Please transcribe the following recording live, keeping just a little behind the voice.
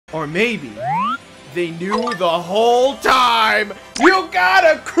Or maybe they knew the whole time you got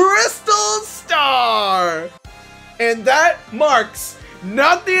a crystal star! And that marks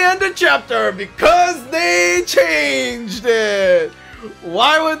not the end of chapter because they changed it!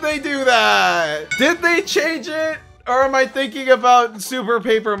 Why would they do that? Did they change it? Or am I thinking about Super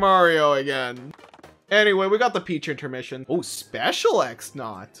Paper Mario again? Anyway, we got the Peach intermission. Oh, special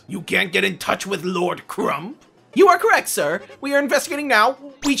X-Naut. You can't get in touch with Lord Crump? You are correct, sir. We are investigating now.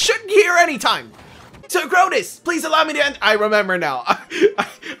 We shouldn't be here anytime. Sir Grotus, please allow me to end. I remember now.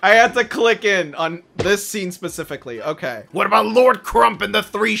 I had to click in on this scene specifically. Okay. What about Lord Crump and the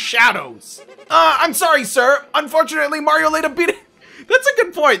Three Shadows? I'm sorry, sir. Unfortunately, Mario laid a beat. That's a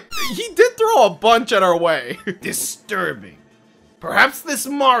good point. He did throw a bunch at our way. Disturbing. Perhaps this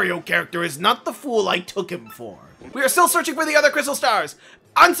Mario character is not the fool I took him for. We are still searching for the other crystal stars.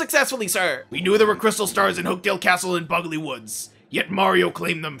 Unsuccessfully, sir. We knew there were crystal stars in Hookdale Castle and Buggly Woods, yet Mario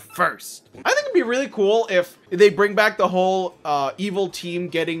claimed them first. I think it'd be really cool if they bring back the whole evil team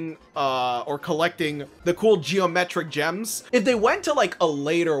getting or collecting the cool geometric gems. If they went to like a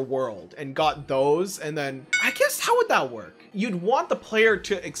later world and got those, and then I guess how would that work? You'd want the player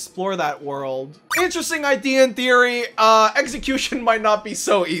to explore that world. Interesting idea in theory. Execution might not be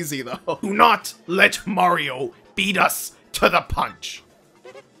so easy though. Do not let Mario beat us to the punch.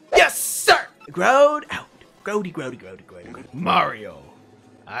 Yes, sir! Growed out. Grody, grody, grody, grody. Mario,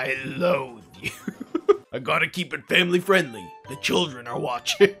 I loathe you. I gotta keep it family friendly. The children are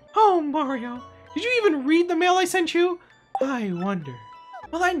watching. Oh, Mario, did you even read the mail I sent you? I wonder.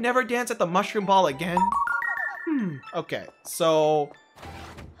 Will I never dance at the mushroom ball again? Okay, so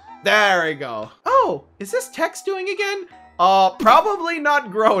there we go. Oh, is this text doing again? Probably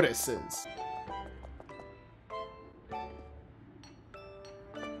not Grotus's.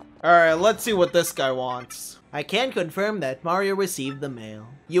 Alright, let's see what this guy wants. I can confirm that Mario received the mail.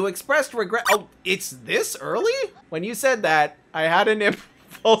 You expressed regret. Oh, it's this early? When you said that, I had an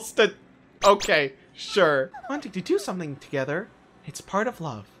impulse to... Okay, sure. Wanting to do something together, it's part of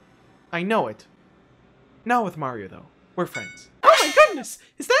love. I know it. Not with Mario, though. We're friends. Oh my goodness!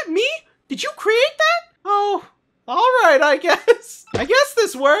 Is that me? Did you create that? Oh, alright, I guess. I guess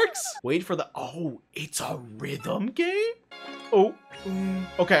this works. Wait for the... Oh, it's a rhythm game? Oh,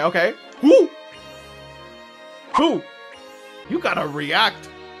 okay, okay. Whoo! Whoo! You gotta react.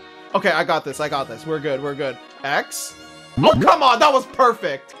 Okay, I got this, I got this. We're good, we're good. X? Oh, come on, that was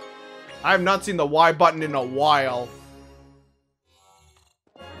perfect. I have not seen the Y button in a while.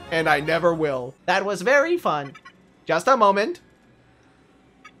 And I never will. That was very fun. Just a moment.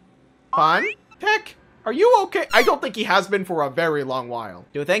 Fun? Tech, are you okay? I don't think he has been for a very long while.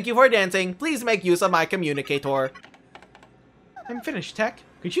 To thank you for dancing, please make use of my communicator. I'm finished, Tech.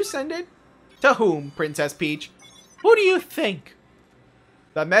 Could you send it? To whom, Princess Peach? Who do you think?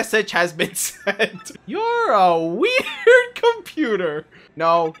 The message has been sent. You're a weird computer.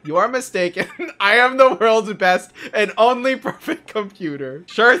 No, you are mistaken. I am the world's best and only perfect computer.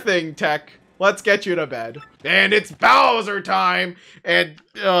 Sure thing, Tech. Let's get you to bed. And it's Bowser time. And,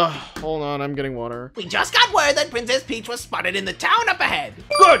 hold on, I'm getting water. We just got word that Princess Peach was spotted in the town up ahead.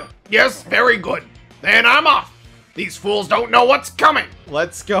 Good. Yes, very good. Then I'm off. These fools don't know what's coming.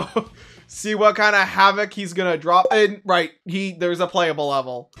 Let's go. See what kind of havoc he's gonna drop in. Right, there's a playable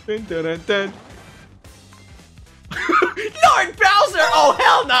level. Dun, dun, dun, dun. Lord Bowser! Oh,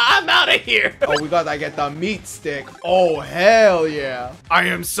 hell no, I'm out of here. Oh, we gotta get the meat stick. Oh, hell yeah. I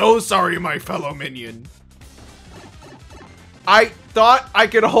am so sorry, my fellow minion. I thought I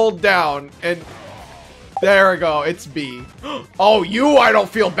could hold down, and there we go, it's B. Oh, you I don't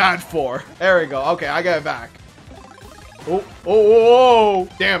feel bad for. There we go, okay, I got it back. Oh, oh, oh, oh,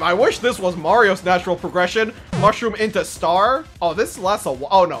 damn, I wish this was Mario's natural progression. Mushroom into star. Oh, this lasts a while.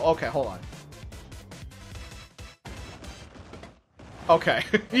 Oh, no, okay, hold on. Okay.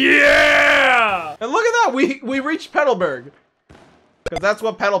 Yeah! And look at that, we reached Petalburg. Because that's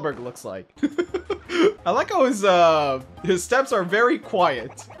what Petalburg looks like. I like how his steps are very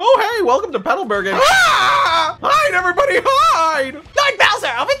quiet. Oh, hey, welcome to Petalburg. And ah! Hide, everybody, hide! Lord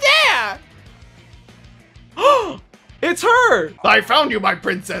Bowser, over there! It's her! I found you, my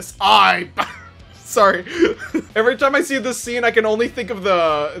princess. Sorry. Every time I see this scene, I can only think of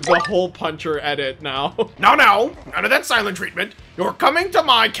the hole puncher edit now. No, no, none of that silent treatment. You're coming to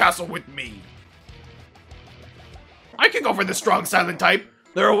my castle with me. I can go for the strong silent type.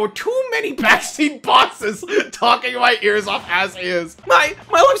 There were too many backseat bosses talking my ears off as is. My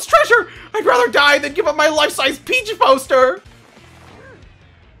life's treasure! I'd rather die than give up my life-size Peach poster!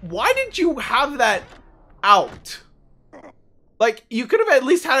 Why did you have that out? Like, you could have at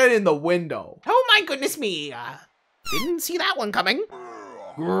least had it in the window. Oh my goodness me, didn't see that one coming.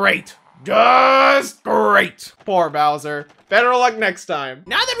 Great. Just great. Poor Bowser. Better luck next time.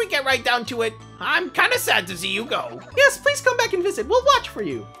 Now that we get right down to it, I'm kind of sad to see you go. Yes, please come back and visit. We'll watch for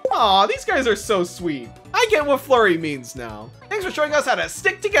you. Aw, these guys are so sweet. I get what Flurry means now. Thanks for showing us how to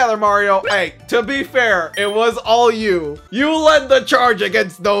stick together, Mario. Hey, to be fair, it was all you. You led the charge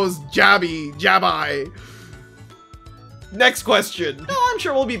against those jabby. Next question. Oh, I'm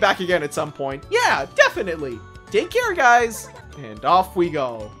sure we'll be back again at some point. Yeah, definitely. Take care, guys. And off we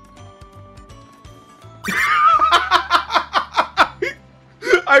go.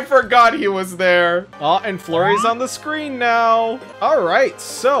 I forgot he was there. Oh, and Flurry's on the screen now. All right,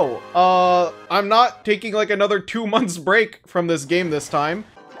 so, I'm not taking like another 2 months break from this game this time.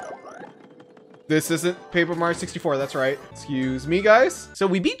 This isn't Paper Mario 64, that's right. Excuse me, guys. So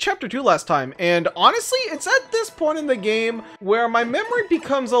we beat Chapter 2 last time, and honestly, it's at this point in the game where my memory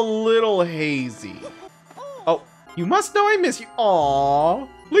becomes a little hazy. Oh, you must know I miss you. Aww.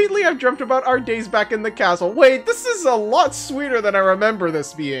 Lately, I've dreamt about our days back in the castle. Wait, this is a lot sweeter than I remember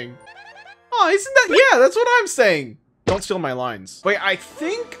this being. Oh, isn't that? Yeah, that's what I'm saying. Don't steal my lines. Wait, I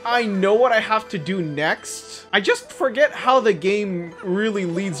think I know what I have to do next. I just forget how the game really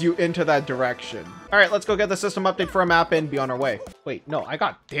leads you into that direction. All right, let's go get the system update for a map and be on our way. Wait, no, I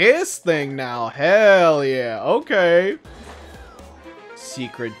got this thing now. Hell yeah, okay.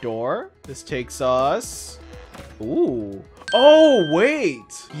 Secret door. This takes us... Ooh. Oh,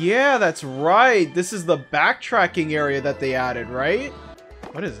 wait. Yeah, that's right. This is the backtracking area that they added, right?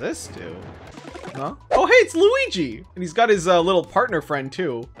 What does this do? Huh? Oh, hey, it's Luigi. And he's got his little partner friend,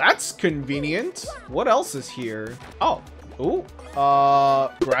 too. That's convenient. What else is here? Oh, ooh.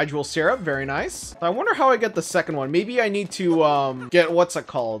 Gradual syrup. Very nice. I wonder how I get the second one. Maybe I need to, get, what's it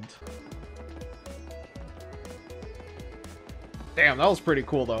called? Damn, that was pretty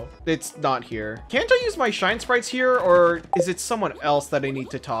cool, though. It's not here. Can't I use my shine sprites here, or is it someone else that I need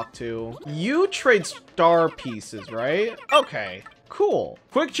to talk to? You trade star pieces, right? Okay, cool.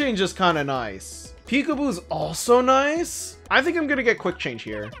 Quick change is kind of nice. Peekaboo's also nice. I think I'm gonna get quick change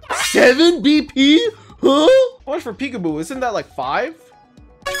here. 7 BP? Huh? How much for Peekaboo? Isn't that like 5?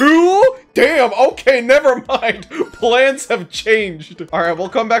 2? Damn, okay, never mind. Plans have changed. All right, we'll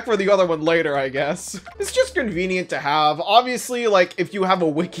come back for the other one later, I guess. It's just convenient to have. Obviously, like, if you have a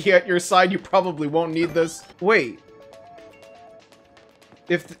wiki at your side, you probably won't need this. Wait.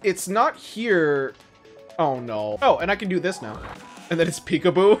 If it's not here... Oh, no. Oh, and I can do this now. And then it's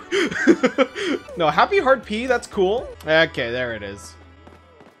Peekaboo. No, Happy Heart P, that's cool. Okay, there it is.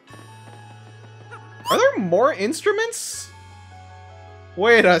 Are there more instruments?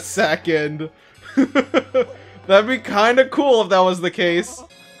 Wait a second. That'd be kind of cool if that was the case.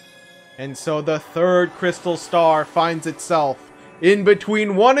 And so the third crystal star finds itself in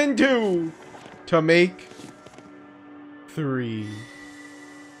between 1 and 2 to make 3.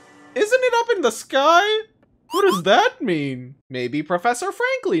 Isn't it up in the sky? What does that mean? Maybe Professor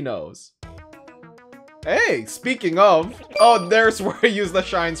Frankly knows. Hey, speaking of... Oh, there's where I use the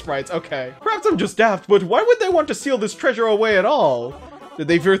shine sprites. Okay. Perhaps I'm just daft, but why would they want to seal this treasure away at all? Did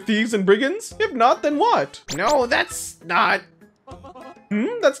they fear thieves and brigands? If not, then what? No, that's not...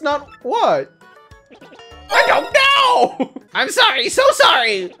 That's not what? I don't know! I'm sorry, so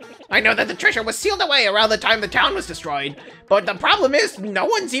sorry! I know that the treasure was sealed away around the time the town was destroyed, but the problem is no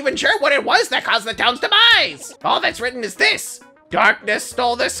one's even sure what it was that caused the town's demise! All that's written is this: darkness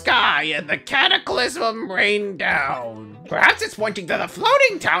stole the sky and the cataclysm rained down. Perhaps it's pointing to the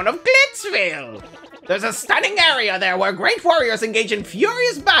floating town of Glitzville. There's a stunning area there where great warriors engage in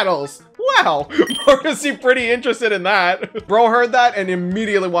furious battles. Wow, Mario's seemed pretty interested in that. Bro heard that and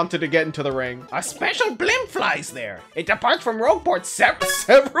immediately wanted to get into the ring. A special blimp flies there. It departs from Rogueport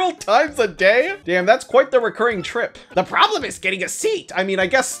several times a day? Damn, that's quite the recurring trip. The problem is getting a seat. I mean, I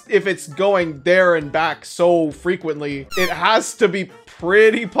guess if it's going there and back so frequently, it has to be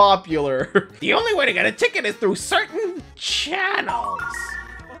pretty popular. The only way to get a ticket is through certain channels.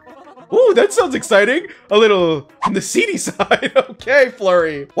 Ooh, that sounds exciting. A little on the seedy side. Okay,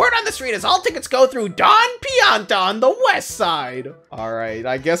 Flurry. Word on the street is all tickets go through Don Pianta on the west side. All right,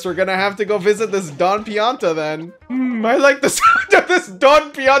 I guess we're gonna have to go visit this Don Pianta then. I like the sound of this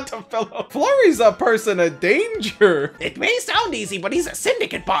Don Pianta fellow. Flurry's a person of danger. It may sound easy, but he's a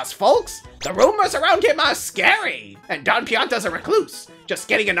syndicate boss, folks. The rumors around him are scary. And Don Pianta's a recluse. Just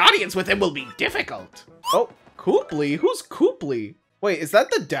getting an audience with him will be difficult. Oh, Kooply? Who's Kooply? Wait, is that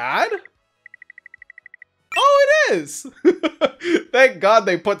the dad? Oh, it is! Thank God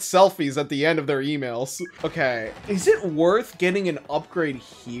they put selfies at the end of their emails. Okay, is it worth getting an upgrade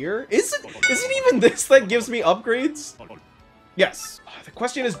here? Is it even this that gives me upgrades? Yes. The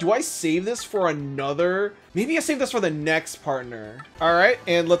question is, do I save this for another? Maybe I save this for the next partner. All right,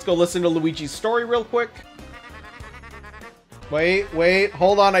 and let's go listen to Luigi's story real quick. Wait,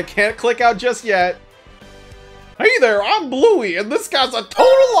 hold on. I can't click out just yet. Hey there, I'm Bluey, and this guy's a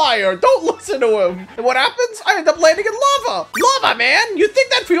total liar. Don't listen to him. And what happens? I end up landing in lava. Lava, man. You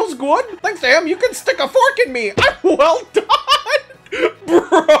think that feels good? Thanks to him, you can stick a fork in me. I'm well done. Bro,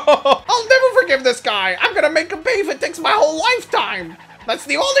 I'll never forgive this guy. I'm gonna make him pay if it takes my whole lifetime. That's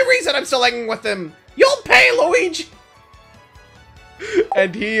the only reason I'm still hanging with him. You'll pay, Luigi.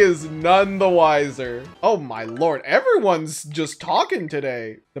 And he is none the wiser. Oh my lord, everyone's just talking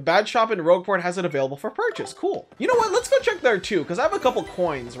today. The bad shop in Rogueport has it available for purchase. Cool. You know what? Let's go check there too, because I have a couple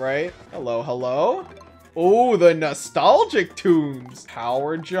coins, right? Hello, hello. Oh, the nostalgic tunes.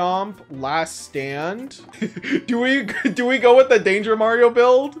 Power jump, last stand. do we go with the Danger Mario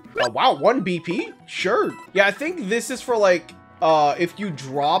build? Oh wow, 1 BP? Sure. Yeah, I think this is for like if you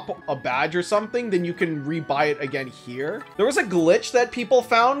drop a badge or something, then you can rebuy it again here. There was a glitch that people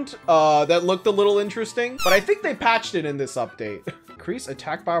found that looked a little interesting, but I think they patched it in this update. Increase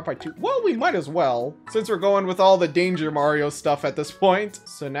attack power by 2. Well, we might as well, since we're going with all the Danger Mario stuff at this point.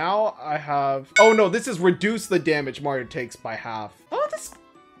 So now I have... Oh no, this is reduce the damage Mario takes by half. Oh, this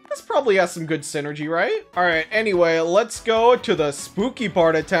probably has some good synergy, right? All right, anyway, let's go to the spooky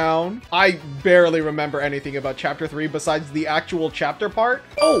part of town. I barely remember anything about chapter 3 besides the actual chapter part.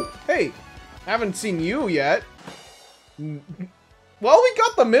 Oh, hey, haven't seen you yet. Well, we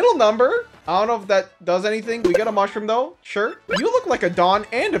got the middle number. I don't know if that does anything. We get a mushroom though, sure. You look like a Don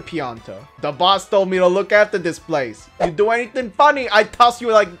and a Pianta. The boss told me to look after this place. You do anything funny, I toss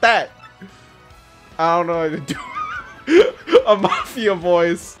you like that. I don't know how to do a mafia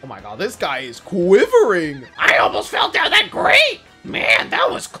voice. Oh my god, this guy is quivering. I almost fell down that grate. Man, that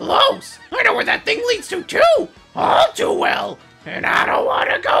was close. I know where that thing leads to too. All too well. And I don't want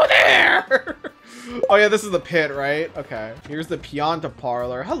to go there. Oh yeah, this is the pit, right? Okay. Here's the Pianta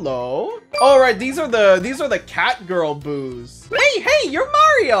parlor. Hello. All right, these are the cat girl boos. Hey, you're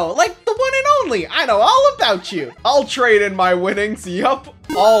Mario, like the one and only. I know all about you. I'll trade in my winnings. Yup,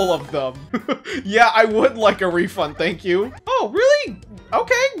 all of them. Yeah, I would like a refund, thank you. Oh, really?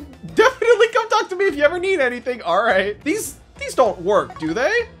 Okay. Definitely come talk to me if you ever need anything. All right. These don't work, do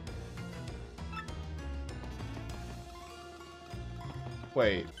they?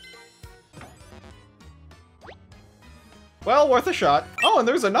 Wait. Well, worth a shot. Oh, and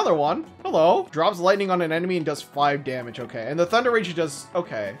there's another one. Hello. Drops lightning on an enemy and does 5 damage. Okay. And the Thunder Rage does...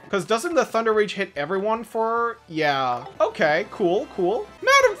 Okay. Because doesn't the Thunder Rage hit everyone for... Yeah. Okay. Cool.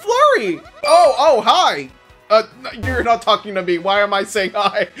 Madam Flurry! Oh, hi! You're not talking to me. Why am I saying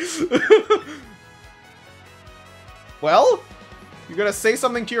hi? Well? You gonna say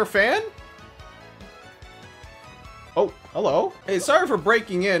something to your fan? Oh, hello. Hey, sorry for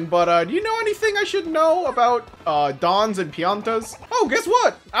breaking in, but do you know anything I should know about Dons and Piantas? Oh, guess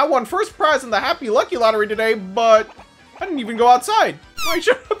what? I won first prize in the Happy Lucky Lottery today, but I didn't even go outside. I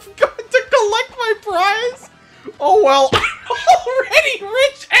should have gone to collect my prize. Oh well, I'm already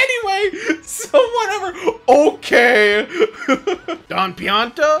rich anyway, so whatever. Okay. Don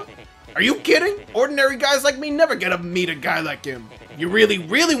Pianta? Are you kidding? Ordinary guys like me never get to meet a guy like him. You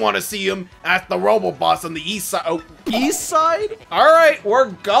really want to see him at the Robo Boss on the east side. Oh, east side? All right,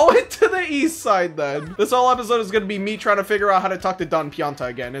 we're going to the east side then. This whole episode is going to be me trying to figure out how to talk to Don Pianta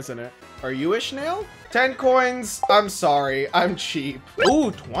again, isn't it? Are you Ishnail? 10 coins. I'm sorry, I'm cheap.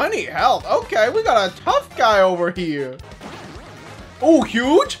 Ooh, 20 health. Okay, we got a tough guy over here. Oh,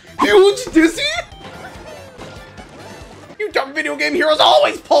 huge dizzy? You dumb video game heroes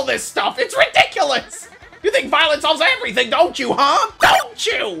always pull this stuff. It's ridiculous. You think violence solves everything, don't you, huh? Don't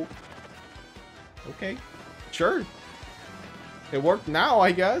you? Okay, sure. It worked now,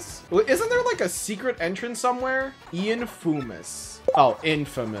 I guess. Isn't there like a secret entrance somewhere? Ian Fumus. Oh,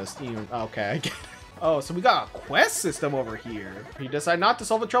 infamous. Ian. Okay, I get it. Oh, so we got a quest system over here. If you decide not to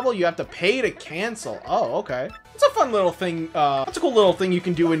solve the trouble, you have to pay to cancel. Oh, okay. It's a fun little thing. That's a cool little thing you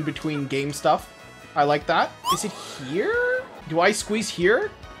can do in between game stuff. I like that. Is it here? Do I squeeze here?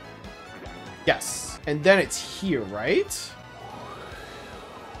 Yes. And then it's here, right?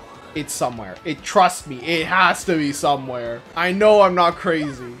 It's somewhere. Trust me, it has to be somewhere. I know I'm not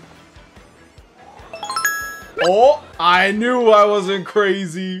crazy. Oh, I knew I wasn't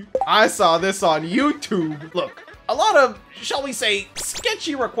crazy. I saw this on YouTube. Look, a lot of, shall we say,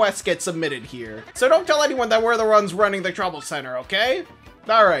 sketchy requests get submitted here. So don't tell anyone that we're the ones running the trouble center, okay?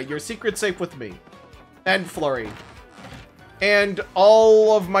 All right, your secret's safe with me. And Flurry. And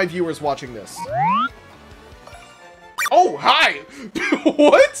all of my viewers watching this. Oh, hi!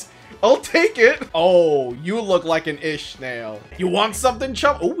 What? I'll take it. Oh, you look like an Ishnail. You want something,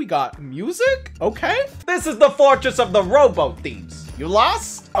 chump? Oh, we got music? Okay. This is the fortress of the Robo Thieves. You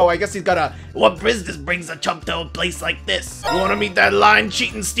lost? Oh, I guess he's got a... What business brings a chump to a place like this? You wanna meet that lying,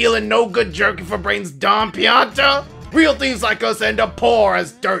 cheating, stealing, no good jerky for brains Don Pianta? Real thieves like us end up poor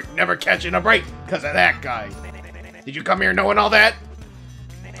as dirt, never catching a break because of that guy. Did you come here knowing all that?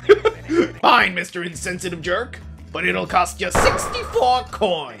 Fine, Mr. Insensitive Jerk. But it'll cost you 64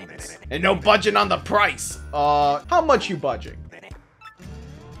 coins. And no budging on the price. How much you budging?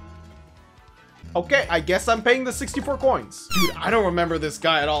 Okay, I guess I'm paying the 64 coins. Dude, I don't remember this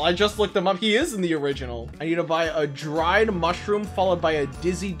guy at all. I just looked him up. He is in the original. I need to buy a dried mushroom followed by a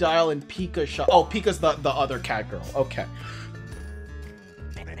dizzy dial and Pika shot. Oh, Pika's the other cat girl. Okay.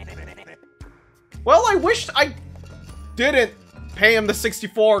 Well, I wish I didn't pay him the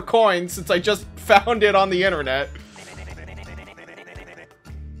 64 coins since I just found it on the internet.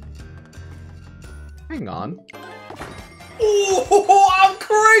 Hang on. Oh, I'm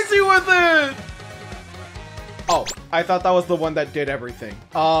crazy with it! Oh, I thought that was the one that did everything.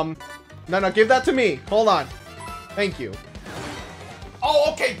 No, give that to me. Hold on. Thank you.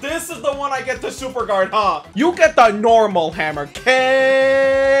 Oh, okay, this is the one I get the super guard, huh? You get the normal hammer.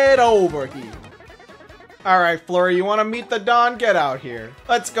 Get over here. All right, Flurry, you want to meet the Don? Get out here.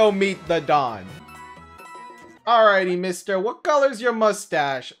 Let's go meet the Don. Alrighty, mister. What color's your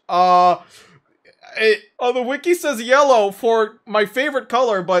mustache? The wiki says yellow for my favorite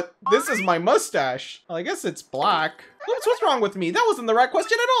color, but this is my mustache. Well, I guess it's black. What's wrong with me? That wasn't the right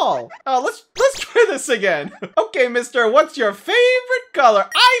question at all. Let's try this again. Okay, mister, what's your favorite color?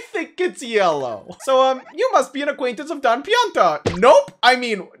 I think it's yellow. So, you must be an acquaintance of Don Pianta. Nope. I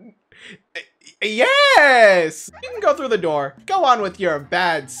mean... Yes! You can go through the door. Go on with your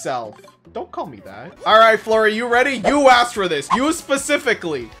bad self. Don't call me that. All right, Flurry, you ready? You asked for this. You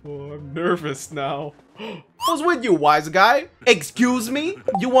specifically. Oh, I'm nervous now. Who's with you, wise guy? Excuse me?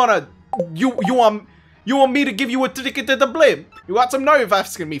 You want me to give you a ticket to the blimp? You got some nerve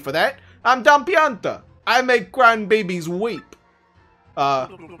asking me for that? I'm Don Pianta. I make grandbabies weep.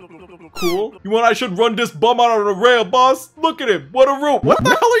 Cool. You want I should run this bum out on the rail, boss? Look at him. What a rope. What the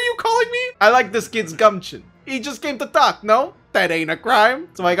hell are you calling me? I like this kid's gumption. He just came to talk, no? That ain't a crime.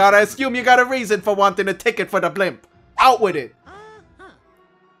 So I gotta assume you got a reason for wanting a ticket for the blimp. Out with it.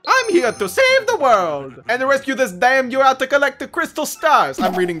 I'm here to save the world. And to rescue this dam, you're out to collect the crystal stars.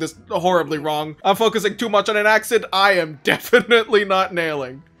 I'm reading this horribly wrong. I'm focusing too much on an accent I am definitely not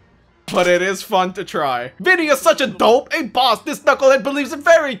nailing. But it is fun to try. Vinny is such a dope. Hey, boss, this knucklehead believes in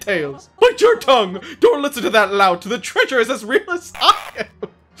fairy tales. Bite your tongue. Don't listen to that loud. The treasure is as real as I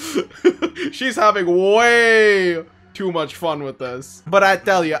am. She's having way too much fun with this. But I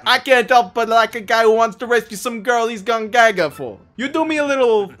tell you, I can't help but like a guy who wants to rescue some girl he's gonna gag her for. You do me a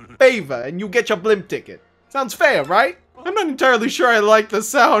little favor and you get your blimp ticket. Sounds fair, right? I'm not entirely sure I like the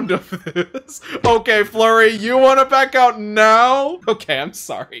sound of this. Okay, Flurry, you want to back out now? Okay, I'm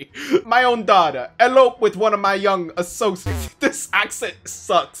sorry. My own daughter, elope with one of my young associates. This accent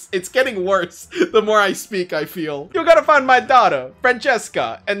sucks. It's getting worse the more I speak, I feel. You gotta find my daughter,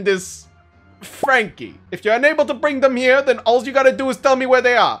 Francesca, and this Frankie. If you're unable to bring them here, then all you gotta do is tell me where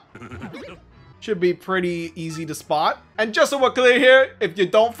they are. Should be pretty easy to spot. And just so we're clear here, if you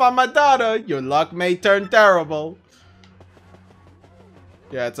don't find my daughter, your luck may turn terrible.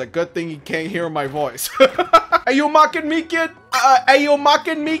 Yeah, it's a good thing you can't hear my voice. Are you mocking me, kid? Are you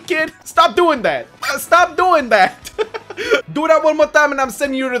mocking me, kid? Stop doing that. Stop doing that. Do that one more time and I'm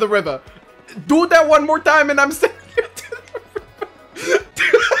sending you to the river. Do that one more time and I'm sending you to the river.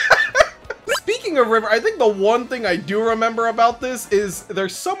 Speaking of river, I think the one thing I do remember about this is they're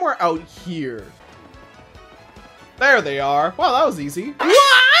somewhere out here. There they are. Wow, that was easy.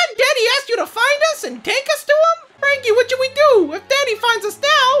 What? Daddy asked you to find us and take us to him? Frankie, what should we do? If Daddy finds us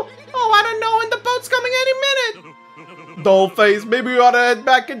now? Oh, I don't know, and the boat's coming any minute. Dollface, maybe we ought to head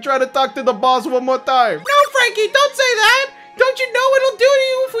back and try to talk to the boss one more time. No, Frankie, don't say that. Don't you know what it'll do to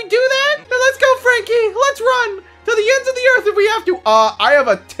you if we do that? Then let's go, Frankie. Let's run to the ends of the earth if we have to. I have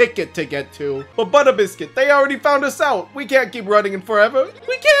a ticket to get to. But Butterbiscuit, they already found us out. We can't keep running in forever.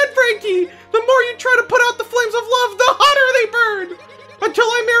 We can't, Frankie. The more you try to put out the flames of love, the hotter they burn. Until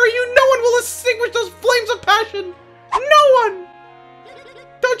I marry you, no one will extinguish those flames of passion. No one!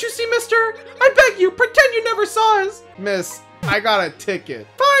 Don't you see, mister? I beg you, pretend you never saw us. Miss, I got a ticket.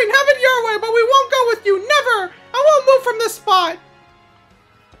 Fine, have it your way, but we won't go with you, never! I won't move from this spot.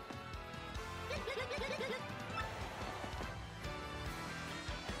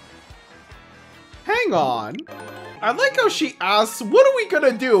 Hang on. I like how she asks, what are we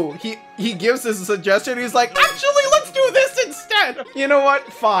gonna do? He gives us a suggestion. He's like, actually, let's Let's do this instead. You know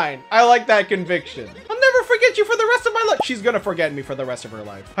what? Fine. I like that conviction. I'll never forget you for the rest of my life. She's gonna forget me for the rest of her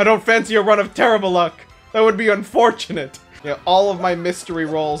life. I don't fancy a run of terrible luck. That would be unfortunate. Yeah, all of my mystery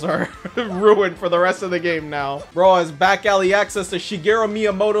rolls are ruined for the rest of the game now. Bro has back alley access to Shigeru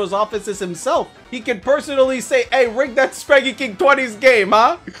Miyamoto's offices himself. He can personally say, hey, rig that Scraggy King 20's game,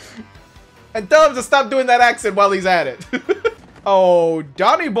 huh? And tell him to stop doing that accent while he's at it. Oh,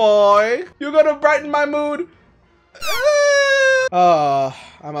 Donnie boy, you gonna brighten my mood?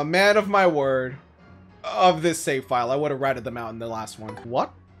 I'm a man of my word. Of this save file, I would have ratted them out in the last one.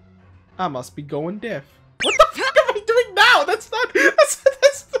 What? I must be going deaf. What the fuck am I doing now? That's not.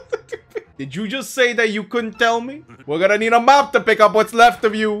 Did you just say that you couldn't tell me? We're gonna need a map to pick up what's left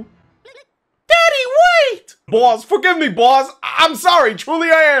of you. Daddy, wait! Boss, forgive me, boss. I'm sorry, truly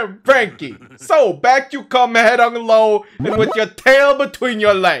I am. Frankie, so back you come head on low and with your tail between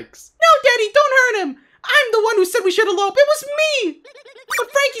your legs. No, Daddy, don't hurt him. I'm the one who said we should elope. It was me.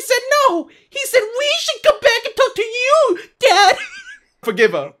 But Frankie said no. He said we should come back and talk to you, Dad.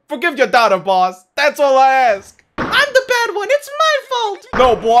 Forgive her. Forgive your daughter, boss. That's all I ask. I'm the bad one. It's my fault.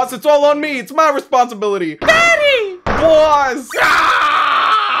 No, boss. It's all on me. It's my responsibility. Daddy! Boss!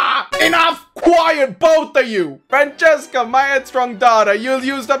 Ah! Enough! Quiet, both of you! Francesca, my headstrong daughter, you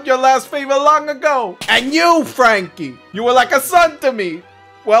used up your last favor long ago. And you, Frankie, you were like a son to me.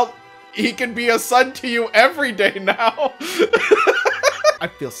 Well, he can be a son to you every day now. I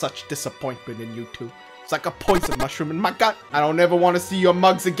feel such disappointment in you two. It's like a poison mushroom in my gut. I don't ever want to see your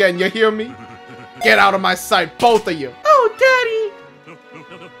mugs again, you hear me? Get out of my sight, both of you. Oh, Daddy!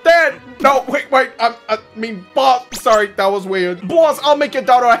 Dad! No, wait, I mean, boss, sorry, that was weird. Boss, I'll make your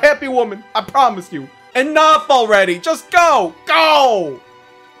daughter a happy woman. I promise you. Enough already, just go! Go!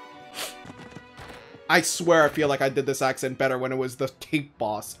 I swear I feel like I did this accent better when it was the tape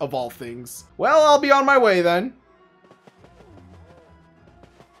boss, of all things. Well, I'll be on my way then.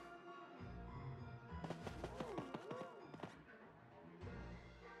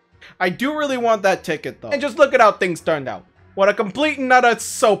 I do really want that ticket, though. And just look at how things turned out. What a complete and utter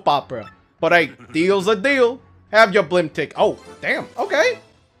soap opera. But hey, deal's a deal. Have your blimp ticket. Oh, damn. Okay.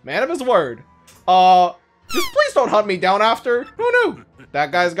 Man of his word. Just please don't hunt me down after. Who knew?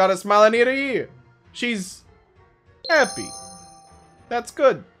 That guy's got a smile in ear to ear. She's happy. That's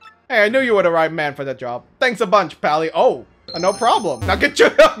good. Hey, I knew you were the right man for the job. Thanks a bunch, Pally. Oh, no problem. Now get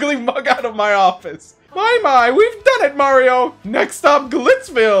your ugly mug out of my office. My, we've done it, Mario. Next up,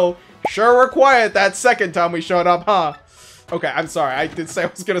 Glitzville. Sure we're quiet that second time we showed up, huh? Okay, I'm sorry. I did say I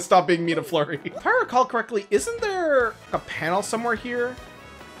was gonna stop being mean to Flurry. If I recall correctly, isn't there a panel somewhere here?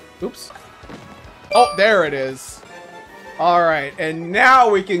 Oops. Oh, there it is. All right, and now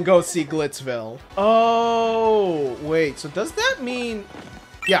we can go see Glitzville. Oh, wait, so does that mean...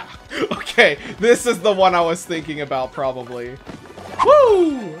 Yeah, okay, this is the one I was thinking about, probably.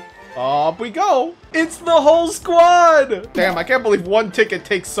 Woo! Up we go. It's the whole squad. Damn, I can't believe one ticket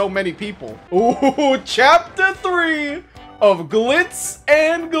takes so many people. Ooh, chapter 3 of Glitz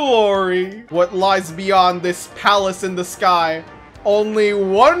and Glory. What lies beyond this palace in the sky? Only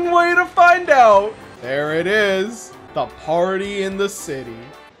one way to find out. There it is. The party in the city.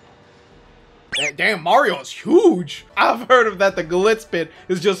 Damn, Mario's huge. I've heard of that the Glitz pit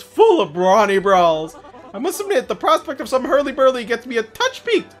is just full of brawny brawls. I must admit, the prospect of some hurly-burly gets me a touch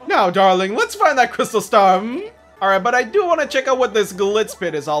peaked. Now, darling, let's find that crystal star. Alright, but I do want to check out what this Glitz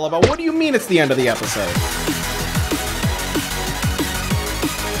pit is all about. What do you mean it's the end of the episode?